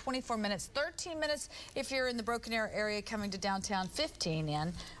downtown, 24 minutes, 13 minutes if you're in the Broken Arrow area coming to downtown, 15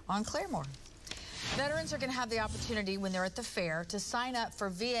 in on Claremore. Veterans are going to have the opportunity when they're at the fair to sign up for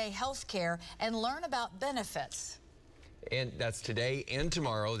VA health care and learn about benefits. And that's today and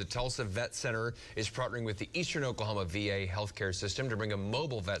tomorrow. The Tulsa Vet Center is partnering with the Eastern Oklahoma VA healthcare system to bring a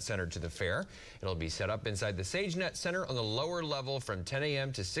mobile vet center to the fair. It'll be set up inside the SageNet Center on the lower level from 10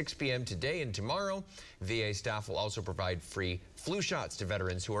 a.m. to 6 p.m. today and tomorrow. VA staff will also provide free flu shots to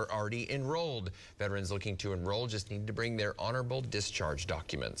veterans who are already enrolled. Veterans looking to enroll just need to bring their honorable discharge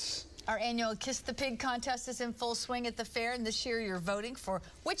documents. Our annual Kiss the Pig contest is in full swing at the fair, and this year you're voting for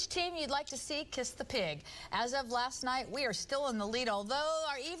which team you'd like to see kiss the pig. As of last night, we are still in the lead, although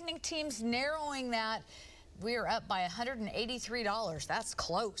our evening team's narrowing that. We are up by $183. That's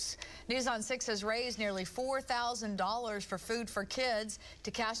close. News on 6 has raised nearly $4,000 for Food for Kids. To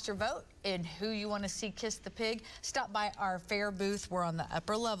cast your vote in who you want to see kiss the pig, stop by our fair booth. We're on the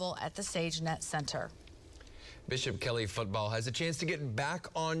upper level at the SageNet Center. Bishop Kelly football has a chance to get back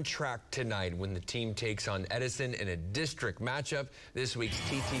on track tonight when the team takes on Edison in a district matchup. This week's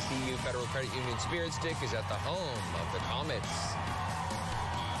TTCU Federal Credit Union Spirit Stick is at the home of the Comets.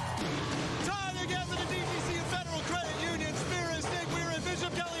 Time again for the TTCU Federal Credit Union Spirit Stick. We're at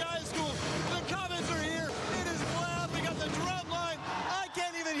Bishop Kelly High School. The Comets are here. It is loud. We got the drum line. I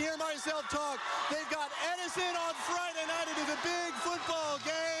can't even hear myself talk. They've got Edison on Friday night. It is a big football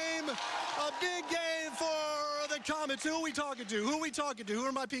game. A big game for the Comets. Who are we talking to? Who are we talking to? Who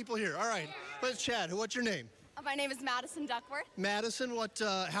are my people here? All right, let's chat. What's your name? My name is Madison Duckworth. Madison,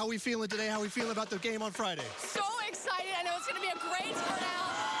 how are we feeling today? How are we feeling about the game on Friday? So excited. I know it's going to be a great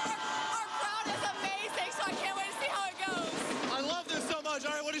turnout. Our crowd is amazing, so I can't wait to see how it goes. I love this so much.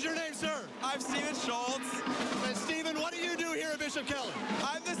 All right, what is your name, sir? I'm Steven Schultz. And Steven, what do you do here at Bishop Kelly?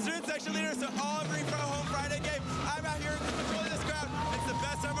 I'm the student section leader, so all agree for a home Friday game. I'm out here controlling this crowd. It's the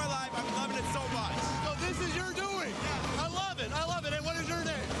best time of my life. I'm loving it so much. So this is your doing? Yeah. I love it. I love it. And what is your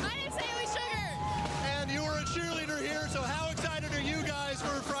name? My name's Haley Sugar. And you are a cheerleader here, so how excited are you guys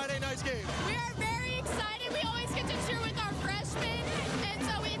for Friday night's game? We are very excited. We always get to cheer with our freshmen, and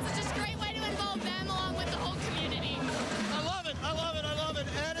so it's just a great way to involve them along with the whole community. I love it. I love it. I love it.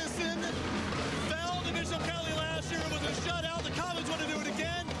 Edison fell to Bishop Kelly last year. It was a shutout. The Comets want to do it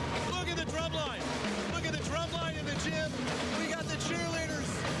again. Look at the drum line. Look at the drum line in the gym. We got the cheerleaders.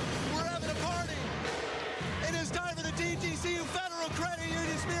 We're having a party. It is time for the TTCU Federal Credit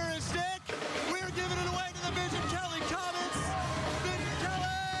Union Spirit Stick. We're giving it away to the Bishop Kelly Comets. Bishop Kelly!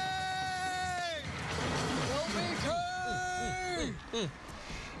 Go BK!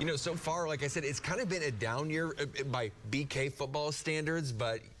 You know, so far, like I said, it's kind of been a down year by BK football standards,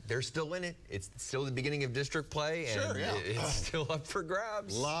 but they're still in it. It's still the beginning of district play, and it's still up for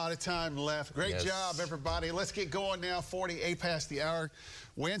grabs. A lot of time left. Great job, everybody. Let's get going now. 48 past the hour.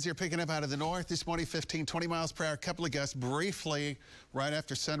 Winds are picking up out of the north this morning, 15, 20 miles per hour. A couple of gusts briefly right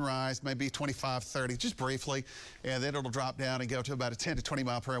after sunrise, maybe 25, 30, just briefly. And then it'll drop down and go to about a 10 to 20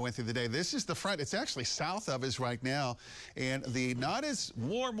 mile per hour wind through the day. This is the front. It's actually south of us right now. And the not as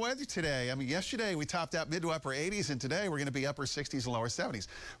warm weather today. I mean, yesterday we topped out mid to upper 80s, and today we're going to be upper 60s and lower 70s.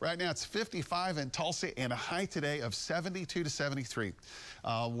 Right now it's 55 in Tulsa and a high today of 72 to 73.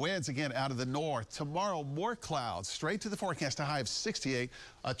 Winds again out of the north. Tomorrow, more clouds. Straight to the forecast, a high of 68.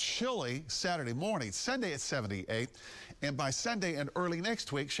 A chilly Saturday morning. Sunday at 78. And by Sunday and early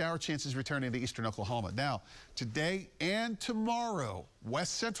next week, shower chances return into eastern Oklahoma. Now, today and tomorrow,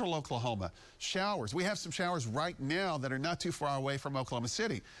 west central Oklahoma, showers. We have some showers right now that are not too far away from Oklahoma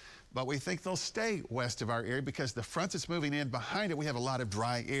City. But we think they'll stay west of our area because the front that's moving in behind it, we have a lot of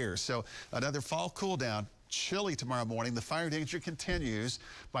dry air. So another fall cool down. Chilly tomorrow morning. The fire danger continues.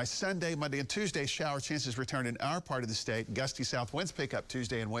 By Sunday, Monday, and Tuesday, shower chances return in our part of the state. Gusty south winds pick up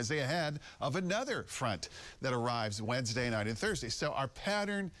Tuesday and Wednesday ahead of another front that arrives Wednesday night and Thursday. So our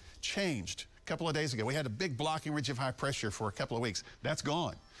pattern changed a couple of days ago. We had a big blocking ridge of high pressure for a couple of weeks. That's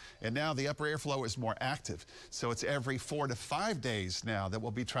gone. And now the upper airflow is more active. So it's every 4 to 5 days now that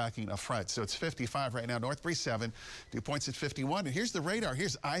we'll be tracking a front. So it's 55 right now, north breeze 7, dew points at 51. And here's the radar.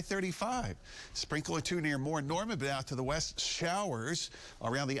 Here's I-35. Sprinkle or two near Moore Norman, but out to the west, showers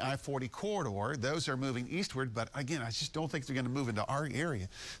around the I-40 corridor. Those are moving eastward, but again, I just don't think they're going to move into our area.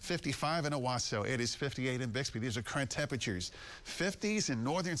 55 in Owasso. It is 58 in Bixby. These are current temperatures. 50s in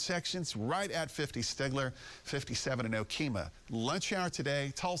northern sections, right at 50 Stigler, 57 in Okemah. Lunch hour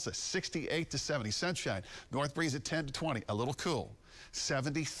today, Tulsa, 68 to 70, sunshine. North breeze at 10 to 20, a little cool.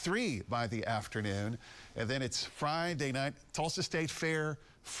 73 by the afternoon. And then it's Friday night, Tulsa State Fair,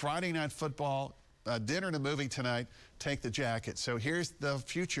 Friday night football, dinner and a movie tonight. Take the jacket. So here's the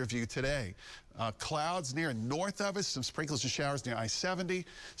future view today. Clouds near and north of us, some sprinkles and showers near I-70,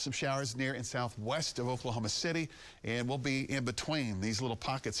 some showers near and southwest of Oklahoma City, and we'll be in between these little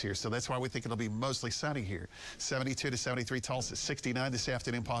pockets here. So that's why we think it'll be mostly sunny here. 72 to 73 Tulsa, 69 this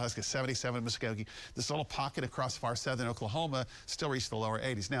afternoon, Pawhuska, 77 Muskogee. This little pocket across far southern Oklahoma still reached the lower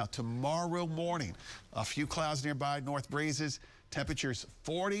 80s. Now, tomorrow morning, a few clouds nearby, north breezes. Temperatures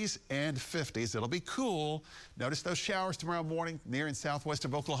 40s and 50s. It'll be cool. Notice those showers tomorrow morning near and southwest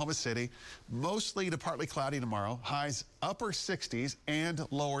of Oklahoma City. Mostly to partly cloudy tomorrow. Highs upper 60s and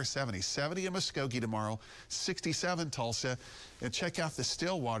lower 70s. 70 in Muskogee tomorrow, 67 Tulsa. And check out the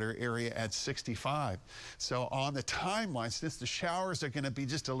Stillwater area at 65. So on the timeline, since the showers are going to be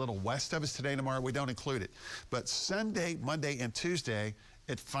just a little west of us today and tomorrow, we don't include it. But Sunday, Monday, and Tuesday,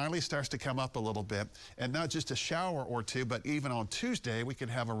 it finally starts to come up a little bit, and not just a shower or two, but even on Tuesday, we could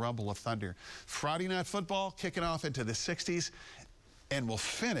have a rumble of thunder. Friday night football kicking off into the 60s, and we'll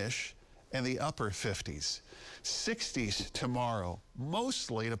finish in the upper 50s. 60s tomorrow,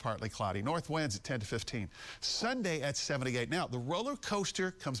 mostly to partly cloudy. North winds at 10 to 15. Sunday at 78. Now, the roller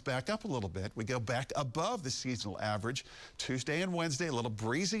coaster comes back up a little bit. We go back above the seasonal average. Tuesday and Wednesday, a little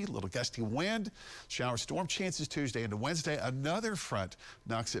breezy, a little gusty wind. Shower storm chances Tuesday into Wednesday. Another front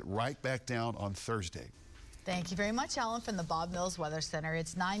knocks it right back down on Thursday. Thank you very much, Alan, from the Bob Mills Weather Center.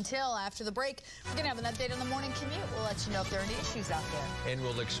 It's 9 till. After the break, we're going to have an update on the morning commute. We'll let you know if there are any issues out there. And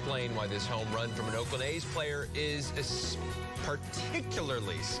we'll explain why this home run from an Oakland A's player is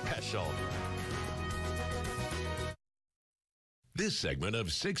particularly special. This segment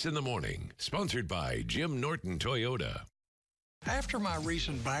of 6 in the Morning, sponsored by Jim Norton Toyota. After my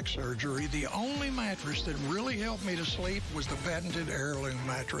recent back surgery, the only mattress that really helped me to sleep was the patented Heirloom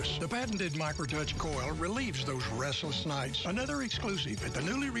mattress. The patented Microtouch coil relieves those restless nights. Another exclusive at the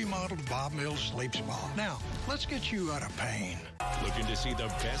newly remodeled Bob Mills Sleep Spa. Now, let's get you out of pain. Looking to see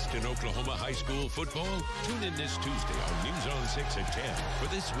the best in Oklahoma high school football? Tune in this Tuesday on News on 6 at 10 for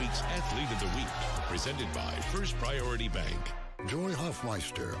this week's Athlete of the Week, presented by First Priority Bank. Joy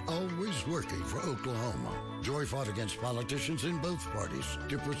Hoffmeister, always working for Oklahoma. Joy fought against politicians in both parties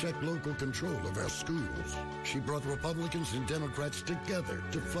to protect local control of our schools. She brought Republicans and Democrats together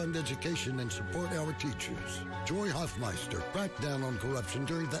to fund education and support our teachers. Joy Hoffmeister cracked down on corruption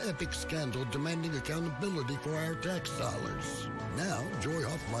during the epic scandal demanding accountability for our tax dollars. Now, Joy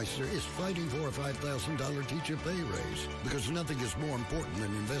Hoffmeister is fighting for a $5,000 teacher pay raise because nothing is more important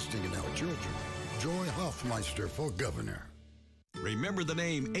than investing in our children. Joy Hoffmeister for governor. Remember the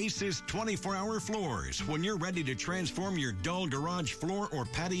name Aces 24-Hour Floors when you're ready to transform your dull garage floor or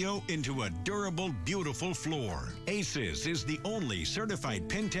patio into a durable, beautiful floor. Aces is the only certified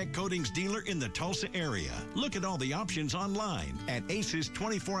Pentec Coatings dealer in the Tulsa area. Look at all the options online at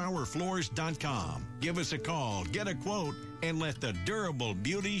aces24hourfloors.com. Give us a call, get a quote, and let the durable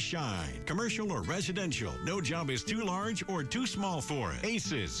beauty shine. Commercial or residential, no job is too large or too small for it.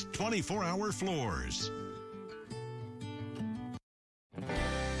 Aces 24-Hour Floors.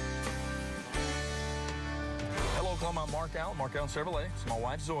 I'm Mark Allen Chevrolet. It's my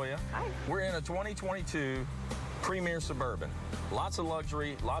wife, Zoya. Hi. We're in a 2022 Premier Suburban. Lots of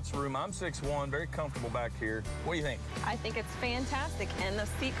luxury, lots of room. I'm 6'1", very comfortable back here. What do you think? I think it's fantastic, and the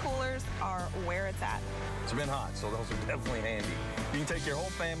seat coolers are where it's at. It's been hot, so those are definitely handy. You can take your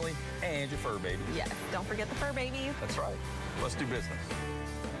whole family and your fur baby. Yes, don't forget the fur babies. That's right. Let's do business.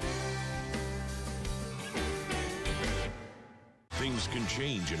 Things can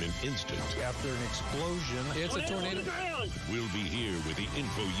change in an instant. After an explosion, it's a tornado. We'll be here with the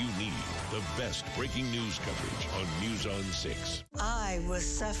info you need. The best breaking news coverage on News on 6. I was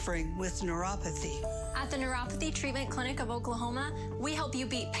suffering with neuropathy. At the Neuropathy Treatment Clinic of Oklahoma, we help you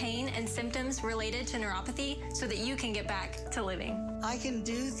beat pain and symptoms related to neuropathy so that you can get back to living. I can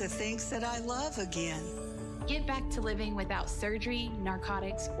do the things that I love again. Get back to living without surgery,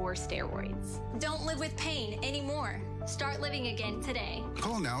 narcotics, or steroids. Don't live with pain anymore. Start living again today.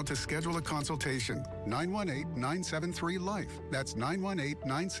 Call now to schedule a consultation. 918-973-LIFE. That's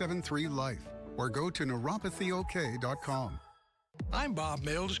 918-973-LIFE. Or go to neuropathyok.com. I'm Bob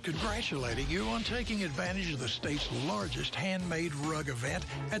Mills, congratulating you on taking advantage of the state's largest handmade rug event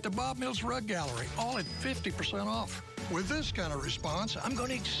at the Bob Mills Rug Gallery, all at 50% off. With this kind of response, I'm going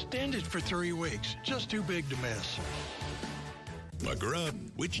to extend it for 3 weeks. Just too big to miss. Bucker up.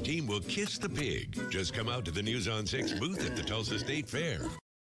 Which team will kiss the pig? Just come out to the News on 6 booth at the Tulsa State Fair.